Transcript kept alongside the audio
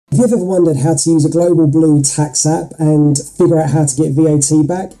If you've ever wondered how to use a Global Blue tax app and figure out how to get VAT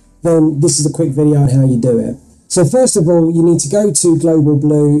back, then this is a quick video on how you do it. So first of all, you need to go to Global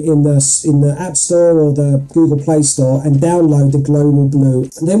Blue in the App Store or the Google Play Store and download the Global Blue.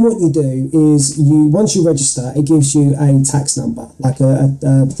 And then what you do is once you register, it gives you a tax number, like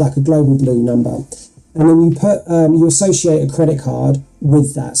a Global Blue number. And then you associate a credit card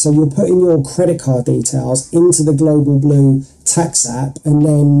with that. So you'll put in your credit card details into the Global Blue tax app, and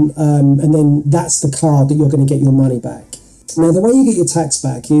then that's the card that you're going to get your money back. Now, the way you get your tax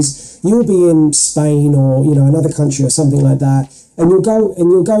back is you'll be in Spain or another country or something like that, and you'll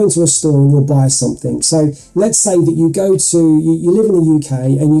go into a store and you'll buy something. So let's say that you live in the UK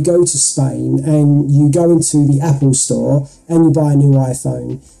and you go to Spain and you go into the Apple store and you buy a new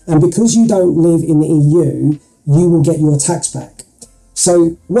iPhone. And because you don't live in the EU, you will get your tax back.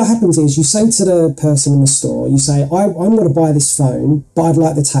 So what happens is you say to the person in the store, you say, I'm going to buy this phone, but I'd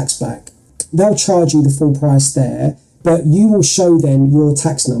like the tax back. They'll charge you the full price there, but you will show them your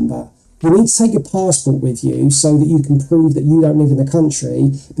tax number. You need to take your passport with you so that you can prove that you don't live in the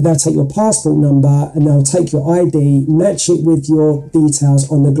country, but they'll take your passport number and they'll take your ID, match it with your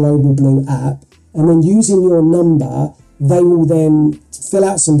details on the Global Blue app, and then using your number, they will then fill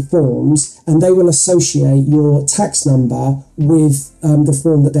out some forms and they will associate your tax number with the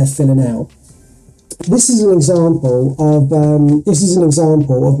form that they're filling out. This is an example of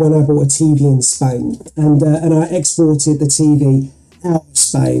when I bought a TV in Spain and I exported the TV out of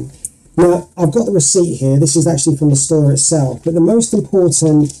Spain. Now, I've got the receipt here. This is actually from the store itself. But the most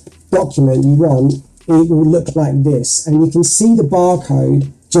important document you want, it will look like this. And you can see the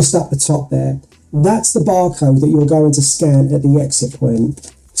barcode just up the top there. That's the barcode that you're going to scan at the exit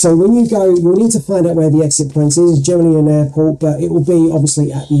point. So when you go, you'll need to find out where the exit point is, generally an airport, but it will be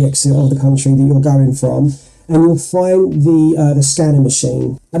obviously at the exit of the country that you're going from. And you'll find the scanner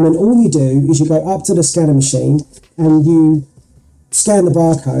machine. And then all you do is you go up to the scanner machine and you scan the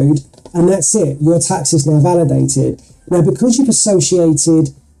barcode, and that's it. Your tax is now validated. Now, because you've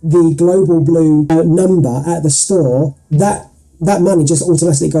associated the Global Blue number at the store, that money just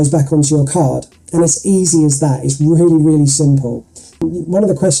automatically goes back onto your card. And it's easy as that. It's really, really simple. One of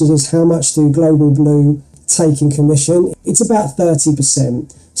the questions is, how much do Global Blue take in commission? It's about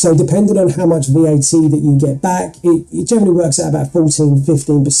 30%. So depending on how much VAT that you get back, it generally works out about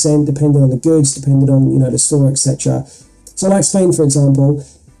 14-15%, depending on the goods, depending on the store, etc. So like Spain, for example,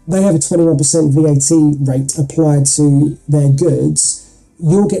 they have a 21% VAT rate applied to their goods.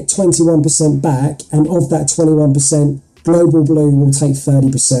 You'll get 21% back, and of that 21%, Global Blue will take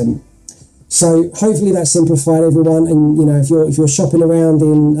 30%. So hopefully that simplified everyone, and if you're shopping around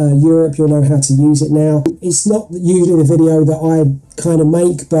in Europe, you'll know how to use it now. It's not usually the video that I kind of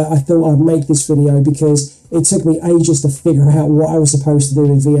make, but I thought I'd make this video because it took me ages to figure out what I was supposed to do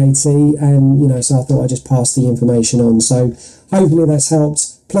with VAT, and so I thought I'd just pass the information on. So hopefully that's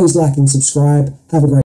helped. Please like and subscribe. Have a great